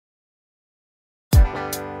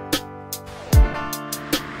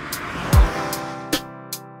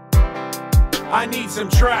I need some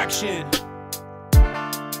traction.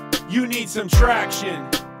 You need some traction.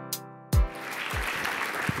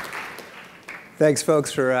 Thanks,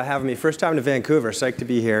 folks, for having me. First time to Vancouver. Psyched to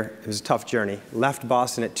be here. It was a tough journey. Left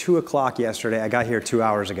Boston at 2 o'clock yesterday. I got here 2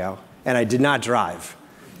 hours ago, and I did not drive.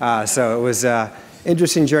 So it was an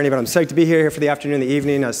interesting journey, but I'm psyched to be here for the afternoon and the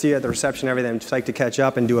evening. I'll see you at the reception and everything. I'm psyched to catch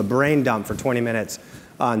up and do a brain dump for 20 minutes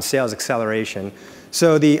on sales acceleration.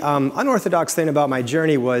 So the unorthodox thing about my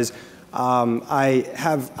journey was I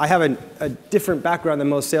have a different background than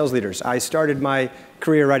most sales leaders. I started my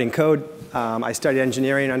career writing code. I studied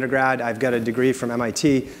engineering in undergrad. I've got a degree from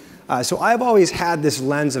MIT. So I've always had this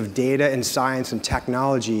lens of data and science and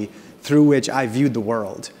technology through which I viewed the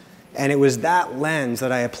world. And it was that lens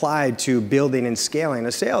that I applied to building and scaling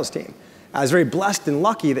a sales team. I was very blessed and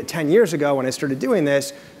lucky that 10 years ago when I started doing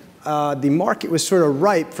this, the market was sort of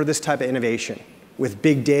ripe for this type of innovation, with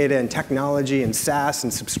big data and technology and SaaS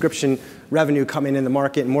and subscription revenue coming in the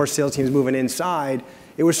market and more sales teams moving inside.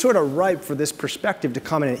 It was sort of ripe for this perspective to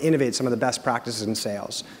come in and innovate some of the best practices in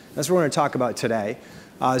sales. That's what we're going to talk about today.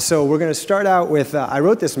 So we're going to start out with, I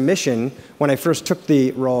wrote this mission when I first took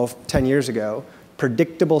the role 10 years ago,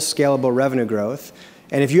 predictable, scalable revenue growth.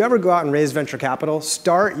 And if you ever go out and raise venture capital,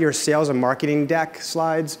 start your sales and marketing deck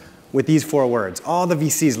slides with these 4 words. All the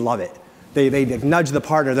VCs love it. They nudge the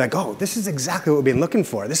partner. They're like, oh, this is exactly what we've been looking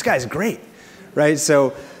for. This guy's great, right?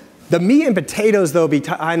 So the meat and potatoes, though,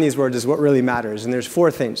 behind these words is what really matters. And there's 4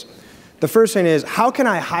 things. The first thing is, how can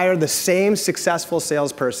I hire the same successful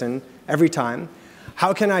salesperson every time?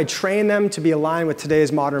 How can I train them to be aligned with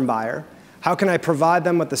today's modern buyer? How can I provide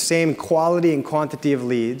them with the same quality and quantity of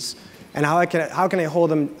leads? And how can I hold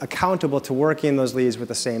them accountable to working those leads with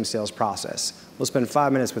the same sales process? We'll spend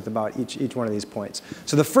 5 minutes with about each one of these points.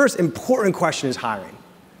 So the first important question is hiring.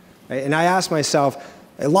 Right? And I ask myself,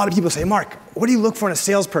 a lot of people say, Mark, what do you look for in a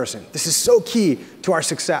salesperson? This is so key to our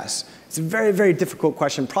success. It's a very, very difficult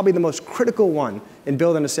question, probably the most critical one in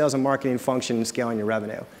building a sales and marketing function and scaling your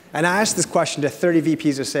revenue. And I asked this question to 30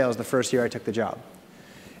 VPs of sales the first year I took the job.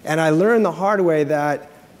 And I learned the hard way that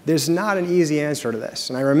there's not an easy answer to this.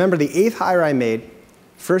 And I remember the 8th hire I made,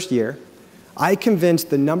 first year, I convinced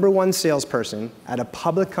the #1 salesperson at a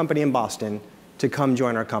public company in Boston to come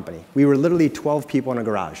join our company. We were literally 12 people in a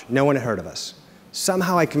garage. No one had heard of us.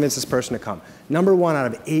 Somehow I convinced this person to come. #1 out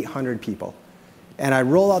of 800 people. And I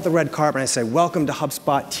roll out the red carpet and I say, welcome to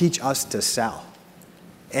HubSpot, teach us to sell.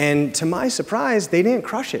 And to my surprise, they didn't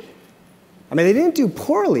crush it. I mean, they didn't do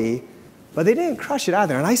poorly, but they didn't crush it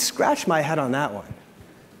either. And I scratched my head on that one.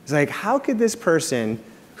 It's like, how could this person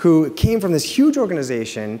who came from this huge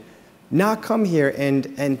organization not come here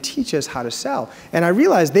and teach us how to sell? And I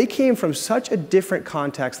realized they came from such a different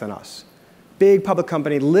context than us. Big public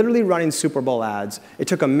company, literally running Super Bowl ads. It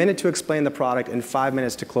took a minute to explain the product and 5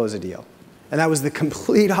 minutes to close a deal. And that was the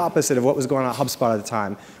complete opposite of what was going on at HubSpot at the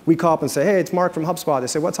time. We call up and say, hey, it's Mark from HubSpot. They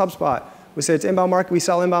say, what's HubSpot? We say, it's inbound marketing. We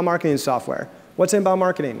sell inbound marketing software. What's inbound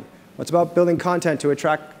marketing? What's about building content to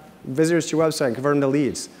attract visitors to your website and convert them to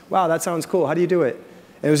leads? Wow, that sounds cool. How do you do it?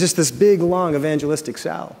 And it was just this big, long evangelistic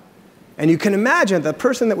sell. And you can imagine the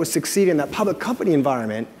person that would succeed in that public company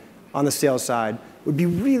environment on the sales side would be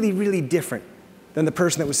really, really different than the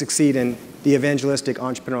person that would succeed in the evangelistic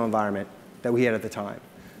entrepreneurial environment that we had at the time.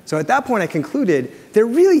 So at that point, I concluded there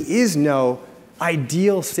really is no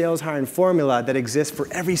ideal sales hiring formula that exists for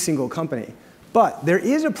every single company. But there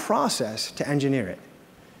is a process to engineer it.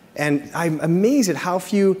 And I'm amazed at how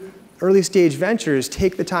few early stage ventures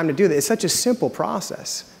take the time to do that. It's such a simple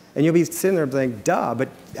process. And you'll be sitting there like, duh, but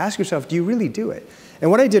ask yourself, do you really do it?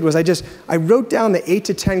 And what I did was I wrote down the 8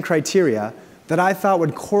 to 10 criteria that I thought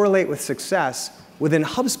would correlate with success within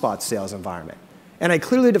HubSpot's sales environment. And I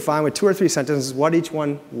clearly defined with 2 or 3 sentences what each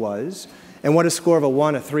one was and what a score of a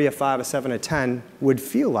 1, a 3, a 5, a 7, a 10 would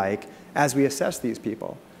feel like as we assess these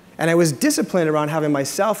people. And I was disciplined around having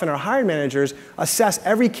myself and our hiring managers assess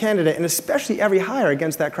every candidate and especially every hire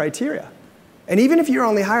against that criteria. And even if you're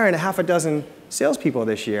only hiring a half a dozen salespeople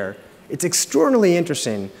this year, it's extraordinarily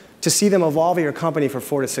interesting to see them evolve at your company for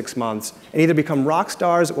 4 to 6 months and either become rock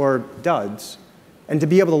stars or duds, and to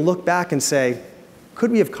be able to look back and say,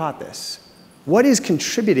 could we have caught this? What is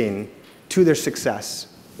contributing to their success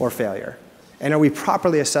or failure? And are we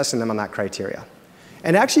properly assessing them on that criteria?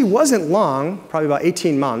 And it actually wasn't long, probably about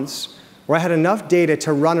 18 months, where I had enough data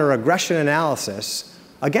to run a regression analysis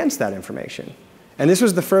against that information. And this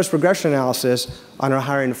was the first regression analysis on our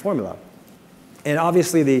hiring formula. And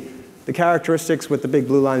obviously, the characteristics with the big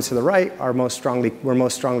blue lines to the right were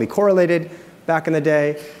most strongly correlated back in the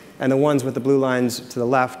day, and the ones with the blue lines to the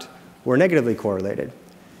left were negatively correlated.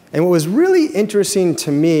 And what was really interesting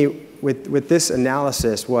to me with this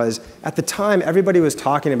analysis was, at the time, everybody was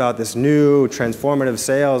talking about this new transformative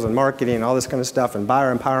sales and marketing and all this kind of stuff and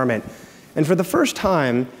buyer empowerment. And for the first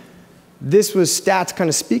time, this was stats kind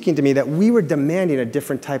of speaking to me that we were demanding a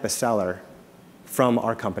different type of seller from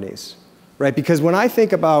our companies, right? Because when I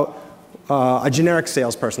think about a generic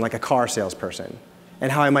salesperson, like a car salesperson,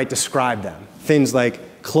 and how I might describe them, things like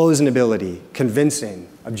closing ability, convincing,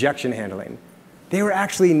 objection handling, they were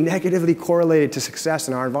actually negatively correlated to success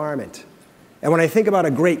in our environment. And when I think about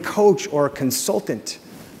a great coach or a consultant,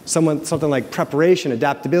 something like preparation,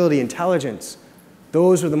 adaptability, intelligence,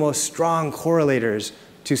 those are the most strong correlators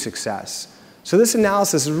to success. So this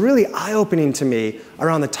analysis is really eye-opening to me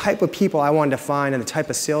around the type of people I wanted to find and the type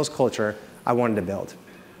of sales culture I wanted to build.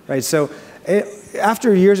 Right? So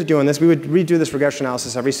after years of doing this, we would redo this regression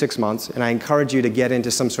analysis every 6 months, and I encourage you to get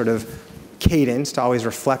into some sort of cadence to always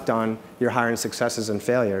reflect on your hiring successes and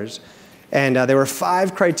failures. And there were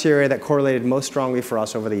 5 criteria that correlated most strongly for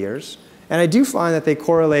us over the years. And I do find that they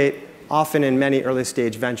correlate often in many early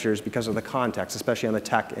stage ventures because of the context, especially on the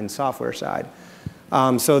tech and software side.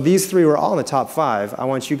 So these 3 were all in the top 5. I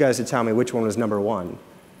want you guys to tell me which one was number 1.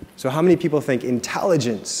 So how many people think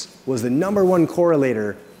intelligence was the number 1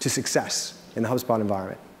 correlator to success in the HubSpot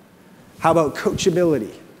environment? How about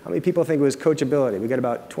coachability? How many people think it was coachability? We got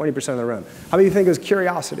about 20% of the room. How many think it was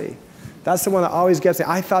curiosity? That's the one that always gets me.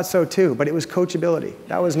 I thought so too, but it was coachability.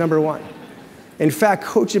 That was number 1. In fact,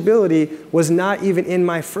 coachability was not even in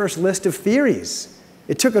my first list of theories.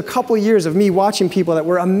 It took a couple years of me watching people that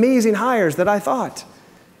were amazing hires that I thought,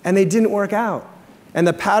 and they didn't work out. And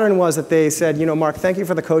the pattern was that they said, you know, Mark, thank you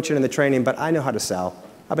for the coaching and the training, but I know how to sell.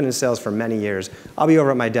 I've been in sales for many years. I'll be over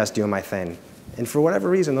at my desk doing my thing. And for whatever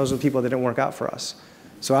reason, those are the people that didn't work out for us.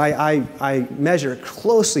 So I measure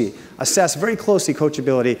closely, assess very closely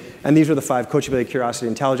coachability, and these were the 5: coachability, curiosity,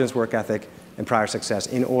 intelligence, work ethic, and prior success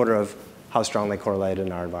in order of how strongly correlated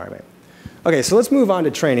in our environment. Okay, so let's move on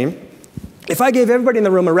to training. If I gave everybody in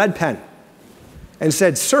the room a red pen and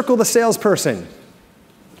said, circle the salesperson,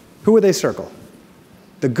 who would they circle?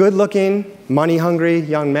 The good-looking, money-hungry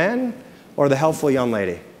young man or the helpful young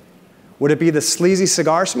lady? Would it be the sleazy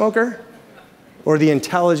cigar smoker or the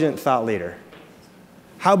intelligent thought leader?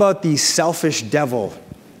 How about the selfish devil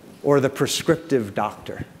or the prescriptive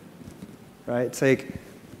doctor? Right? It's like,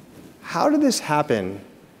 how did this happen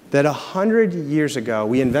that 100 years ago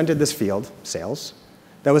we invented this field, sales,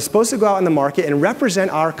 that was supposed to go out in the market and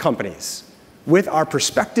represent our companies with our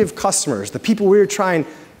prospective customers, the people we were trying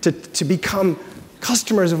to become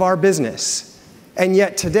customers of our business. And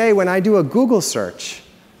yet today, when I do a Google search,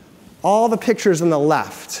 all the pictures on the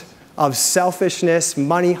left of selfishness,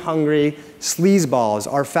 money-hungry,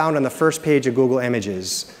 sleazeballs are found on the first page of Google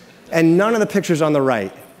Images. And none of the pictures on the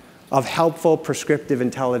right of helpful, prescriptive,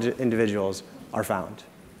 intelligent individuals are found.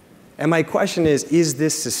 And my question is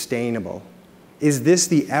this sustainable? Is this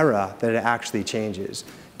the era that it actually changes?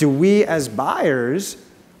 Do we as buyers,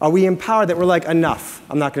 are we empowered that we're like, enough,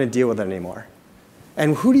 I'm not going to deal with it anymore?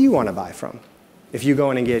 And who do you want to buy from if you go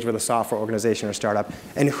and engage with a software organization or startup?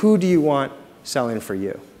 And who do you want selling for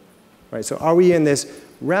you? Right? So are we in this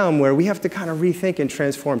realm where we have to kind of rethink and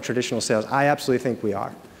transform traditional sales? I absolutely think we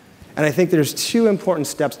are. And I think there's 2 important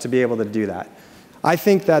steps to be able to do that. I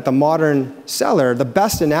think that the modern seller, the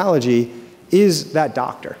best analogy is that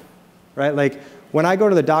doctor, right? Like when I go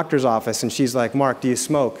to the doctor's office and she's like, Mark, do you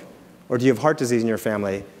smoke? Or do you have heart disease in your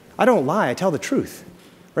family? I don't lie, I tell the truth,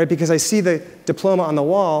 right? Because I see the diploma on the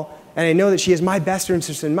wall and I know that she has my best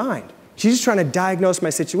interest in mind. She's just trying to diagnose my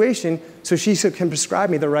situation so she can prescribe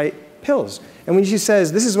me the right pills. And when she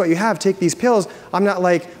says, this is what you have, take these pills, I'm not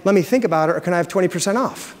like, let me think about it, or can I have 20%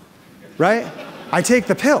 off, right? I take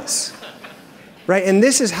the pills, right? And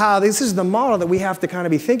this is the model that we have to kind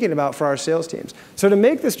of be thinking about for our sales teams. So to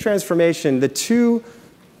make this transformation, the 2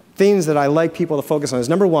 things that I like people to focus on is,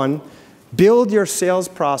 number 1, build your sales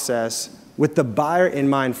process with the buyer in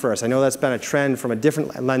mind first. I know that's been a trend from a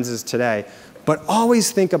different lenses today, but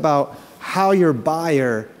always think about how your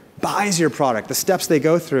buyer buys your product, the steps they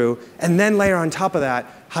go through, and then layer on top of that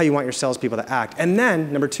how you want your salespeople to act. And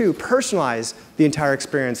then, number 2, personalize the entire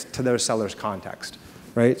experience to those sellers' context,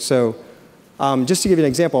 right? So just to give you an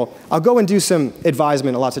example, I'll go and do some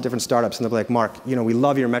advisement at lots of different startups, and they'll be like, Mark, you know, we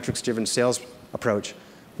love your metrics-driven sales approach.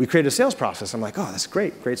 We created a sales process. I'm like, oh, that's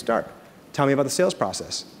great, great start. Tell me about the sales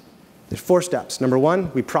process. There's 4 steps. Number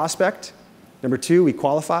 1, we prospect. Number 2, we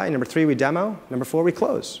qualify. Number 3, we demo. Number 4, we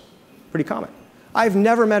close. Pretty common. I've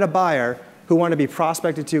never met a buyer who wanted to be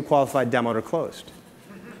prospected to, qualified, demoed, or closed,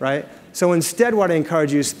 right? So instead, what I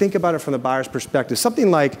encourage you is think about it from the buyer's perspective.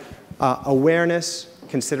 Something like awareness,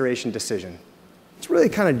 consideration, decision. It's really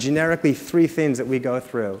kind of generically 3 things that we go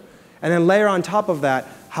through. And then layer on top of that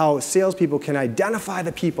how salespeople can identify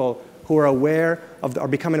the people who are are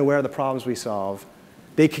becoming aware of the problems we solve.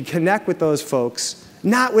 They can connect with those folks,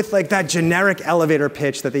 not with like that generic elevator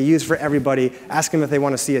pitch that they use for everybody, asking them if they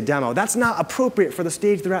want to see a demo. That's not appropriate for the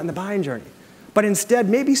stage they're at in the buying journey. But instead,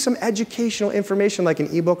 maybe some educational information like an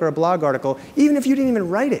ebook or a blog article, even if you didn't even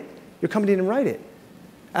write it, your company didn't write it,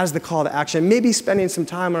 as the call to action. Maybe spending some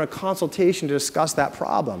time on a consultation to discuss that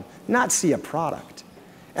problem, not see a product.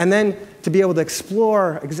 And then to be able to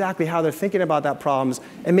explore exactly how they're thinking about that problems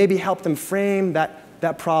and maybe help them frame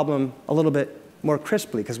that problem a little bit more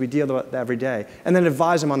crisply, because we deal with it every day. And then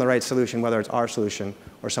advise them on the right solution, whether it's our solution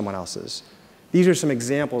or someone else's. These are some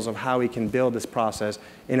examples of how we can build this process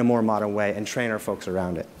in a more modern way and train our folks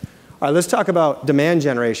around it. All right, let's talk about demand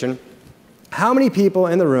generation. How many people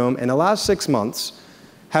in the room in the last 6 months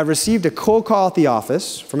have received a cold call at the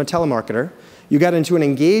office from a telemarketer? You got into an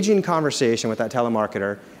engaging conversation with that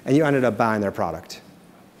telemarketer, and you ended up buying their product.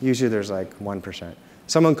 Usually there's like 1%.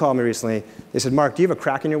 Someone called me recently. They said, Mark, do you have a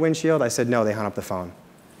crack in your windshield? I said, no, they hung up the phone.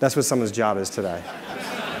 That's what someone's job is today.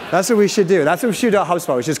 That's what we should do. That's what we should do at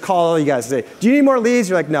HubSpot. We should just call all you guys and say, do you need more leads?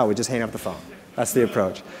 You're like, no, we just hang up the phone. That's the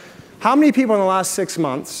approach. How many people in the last 6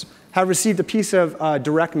 months have received a piece of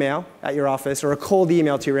direct mail at your office or a cold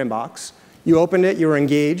email to your inbox? You opened it, you were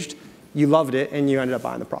engaged, you loved it, and you ended up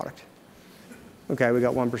buying the product. Okay, we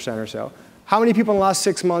got 1% or so. How many people in the last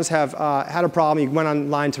 6 months have had a problem? You went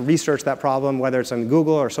online to research that problem, whether it's on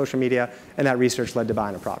Google or social media, and that research led to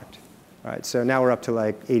buying a product. All right, so now we're up to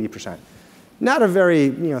like 80%. Not a very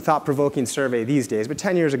thought-provoking survey these days, but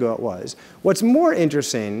 10 years ago it was. What's more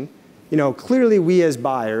interesting, clearly we as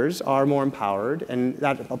buyers are more empowered, and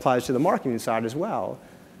that applies to the marketing side as well.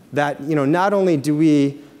 That not only do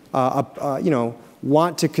we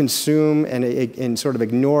want to consume and sort of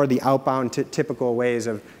ignore the outbound typical ways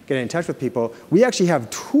of getting in touch with people, we actually have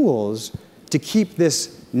tools to keep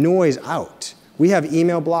this noise out. We have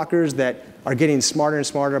email blockers that are getting smarter and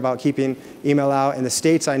smarter about keeping email out. In the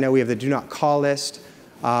States, I know we have the do not call list.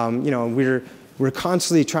 We're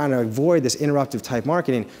constantly trying to avoid this interruptive type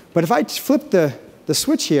marketing. But if I flip the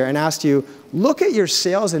switch here and asked you, look at your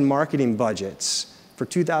sales and marketing budgets for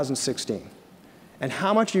 2016. And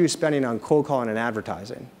how much are you spending on cold calling and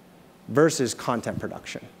advertising versus content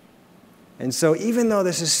production? And so even though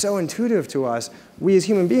this is so intuitive to us, we as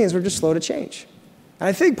human beings, we're just slow to change. And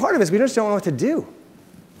I think part of it is we just don't know what to do.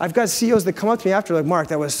 I've got CEOs that come up to me after like, Mark,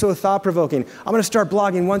 that was so thought-provoking. I'm going to start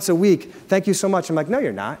blogging once a week. Thank you so much. I'm like, no,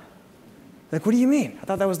 you're not. Like, what do you mean? I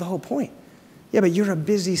thought that was the whole point. Yeah, but you're a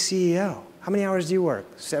busy CEO. How many hours do you work?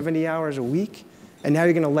 70 hours a week? And now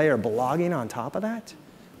you're going to layer blogging on top of that?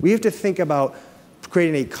 We have to think about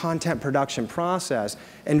creating a content production process,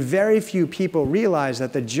 and very few people realize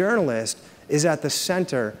that the journalist is at the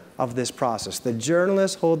center of this process. The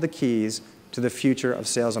journalists hold the keys to the future of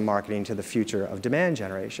sales and marketing, to the future of demand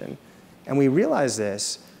generation. And we realize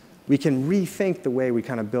this, we can rethink the way we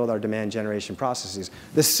kind of build our demand generation processes.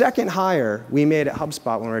 The second hire we made at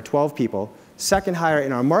HubSpot when we were 12 people, second hire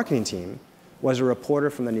in our marketing team, was a reporter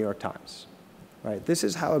from the New York Times. Right? This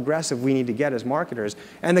is how aggressive we need to get as marketers.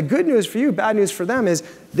 And the good news for you, bad news for them, is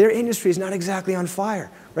their industry is not exactly on fire.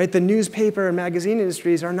 Right? The newspaper and magazine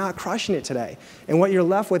industries are not crushing it today. And what you're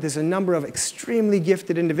left with is a number of extremely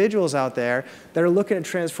gifted individuals out there that are looking to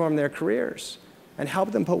transform their careers and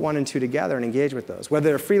help them put 1 and 2 together and engage with those, whether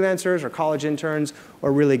they're freelancers or college interns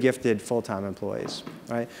or really gifted full-time employees.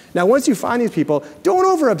 Right? Now, once you find these people, don't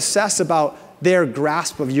over-obsess about their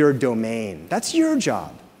grasp of your domain. That's your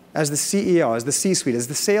job. As the CEO, as the C-suite, as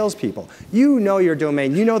the salespeople. You know your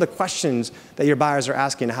domain. You know the questions that your buyers are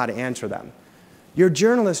asking and how to answer them. Your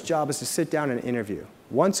journalist's job is to sit down and interview.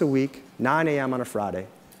 Once a week, 9 a.m. on a Friday,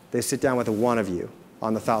 they sit down with one of you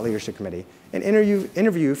on the Thought Leadership Committee and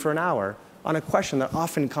interview for an hour on a question that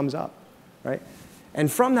often comes up. Right?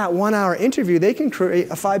 And from that 1-hour interview, they can create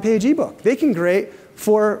a 5-page ebook. They can create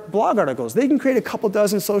 4 blog articles. They can create a couple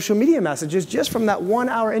dozen social media messages just from that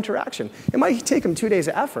 1-hour interaction. It might take them 2 days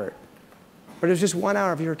of effort, but it's just 1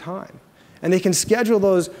 hour of your time. And they can schedule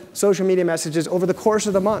those social media messages over the course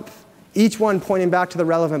of the month, each one pointing back to the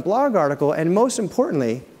relevant blog article. And most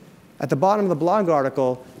importantly, at the bottom of the blog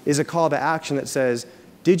article is a call to action that says,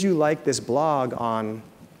 did you like this blog on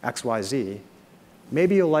XYZ?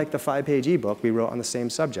 Maybe you'll like the 5-page ebook we wrote on the same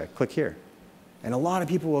subject. Click here. And a lot of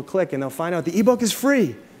people will click, and they'll find out the ebook is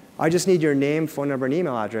free. I just need your name, phone number, and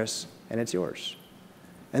email address, and it's yours.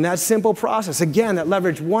 And that simple process, again, that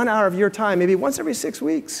leveraged 1 hour of your time, maybe once every 6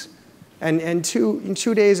 weeks, and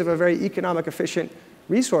 2 days of a very economic, efficient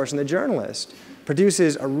resource in the journalist,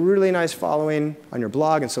 produces a really nice following on your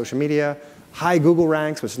blog and social media, high Google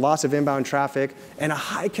ranks with lots of inbound traffic, and a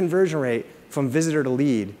high conversion rate from visitor to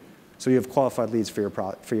lead, so you have qualified leads for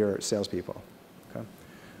your salespeople. Okay?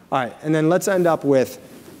 All right, and then let's end up with,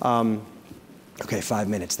 okay, 5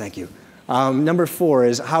 minutes, thank you. Number 4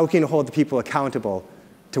 is how can you hold the people accountable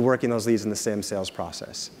to working those leads in the same sales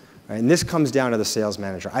process? Right? And this comes down to the sales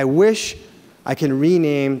manager. I wish I can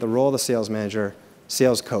rename the role of the sales manager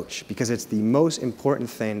sales coach, because it's the most important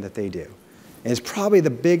thing that they do. And it's probably the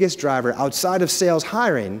biggest driver outside of sales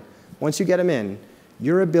hiring. Once you get them in,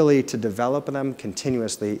 your ability to develop them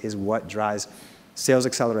continuously is what drives sales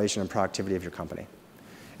acceleration and productivity of your company.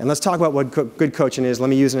 And let's talk about what good coaching is. Let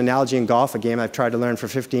me use an analogy in golf, a game I've tried to learn for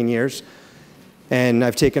 15 years. And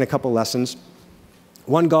I've taken a couple lessons.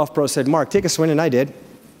 One golf pro said, Mark, take a swing, and I did.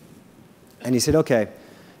 And he said, okay,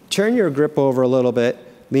 turn your grip over a little bit,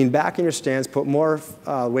 lean back in your stance, put more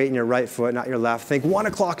weight in your right foot, not your left. Think 1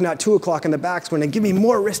 o'clock, not 2 o'clock in the backswing, and give me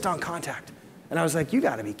more wrist-on contact. And I was like, you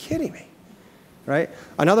got to be kidding me, right?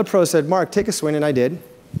 Another pro said, Mark, take a swing, and I did. And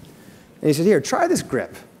he said, here, try this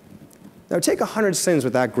grip. Now take 100 swings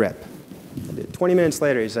with that grip. I did. 20 minutes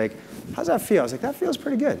later, he's like, how's that feel? I was like, that feels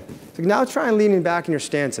pretty good. He's like, now try and leaning back in your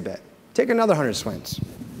stance a bit. Take another 100 swings.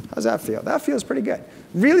 How's that feel? That feels pretty good.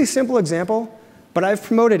 Really simple example, but I've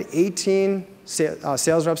promoted 18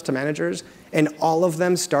 sales reps to managers, and all of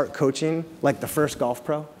them start coaching like the first golf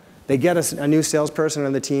pro. They get a new salesperson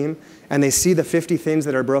on the team, and they see the 50 things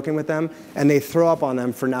that are broken with them, and they throw up on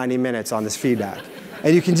them for 90 minutes on this feedback.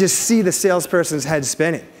 And you can just see the salesperson's head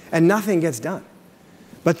spinning, and nothing gets done.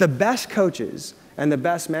 But the best coaches and the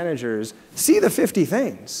best managers see the 50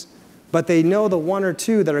 things, but they know the 1 or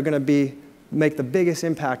 2 that are going to make the biggest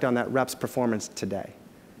impact on that rep's performance today.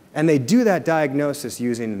 And they do that diagnosis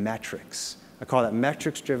using metrics. I call that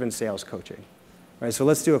metrics-driven sales coaching. Right, so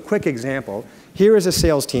let's do a quick example. Here is a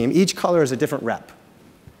sales team. Each color is a different rep.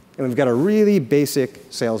 And we've got a really basic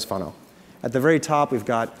sales funnel. At the very top, we've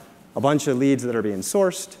got a bunch of leads that are being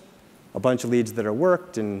sourced, a bunch of leads that are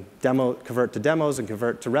worked and convert to demos and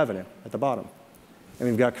convert to revenue at the bottom. And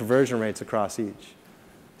we've got conversion rates across each.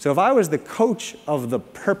 So if I was the coach of the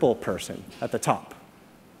purple person at the top,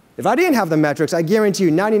 if I didn't have the metrics, I guarantee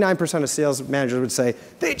you 99% of sales managers would say,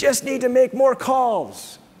 they just need to make more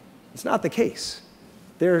calls. It's not the case.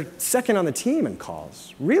 They're second on the team in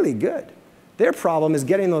calls, really good. Their problem is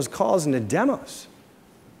getting those calls into demos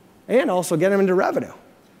and also getting them into revenue.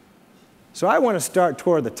 So I want to start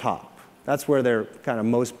toward the top. That's where they're kind of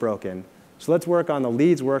most broken. So let's work on the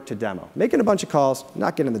leads work to demo. Making a bunch of calls,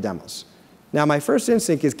 not getting the demos. Now, my first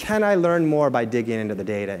instinct is, can I learn more by digging into the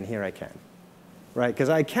data? And here I can. Right? Because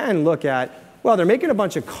I can look at, well, they're making a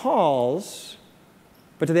bunch of calls,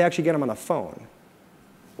 but do they actually get them on the phone?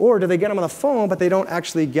 Or do they get them on the phone, but they don't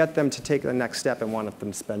actually get them to take the next step and want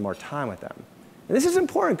them to spend more time with them? And this is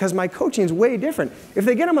important because my coaching is way different. If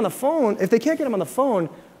they get them on the phone, if they can't get them on the phone,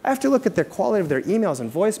 I have to look at the quality of their emails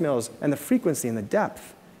and voicemails and the frequency and the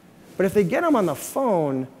depth. But if they get them on the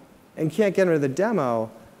phone and can't get them to the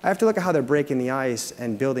demo, I have to look at how they're breaking the ice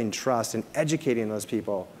and building trust and educating those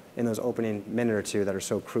people in those opening minute or 2 that are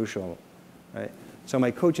so crucial, right? So my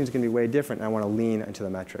coaching is going to be way different, and I want to lean into the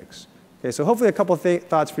metrics. Okay, so hopefully a couple of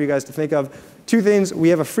thoughts for you guys to think of. 2 things. We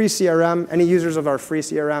have a free CRM. Any users of our free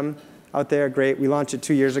CRM out there? Great. We launched it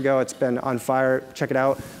 2 years ago. It's been on fire. Check it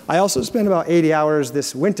out. I also spent about 80 hours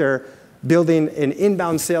this winter building an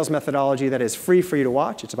inbound sales methodology that is free for you to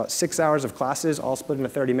watch. It's about 6 hours of classes, all split into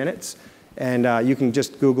 30 minutes. And you can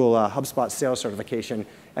just Google HubSpot sales certification,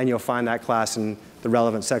 and you'll find that class in the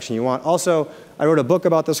relevant section you want. Also, I wrote a book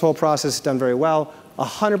about this whole process. It's done very well.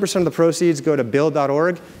 100% of the proceeds go to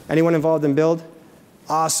build.org. Anyone involved in Build?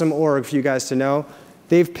 Awesome org for you guys to know.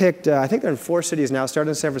 They've picked, I think they're in 4 cities now,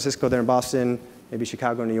 started in San Francisco, they're in Boston, maybe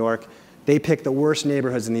Chicago, New York. They pick the worst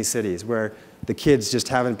neighborhoods in these cities where the kids just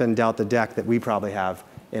haven't been dealt the deck that we probably have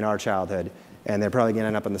in our childhood. And they're probably going to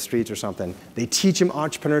end up in the streets or something. They teach them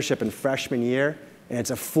entrepreneurship in freshman year, and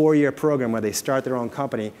it's a 4-year program where they start their own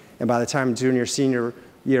company, and by the time junior, senior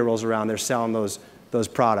year rolls around, they're selling those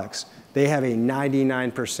products. They have a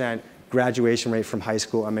 99% graduation rate from high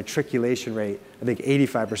school, a matriculation rate, I think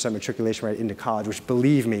 85% matriculation rate into college, which,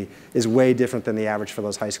 believe me, is way different than the average for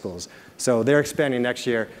those high schools. So they're expanding next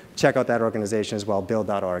year. Check out that organization as well,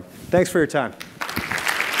 build.org. Thanks for your time.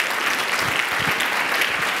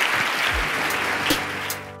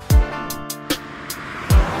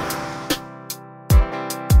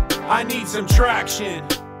 I need some traction.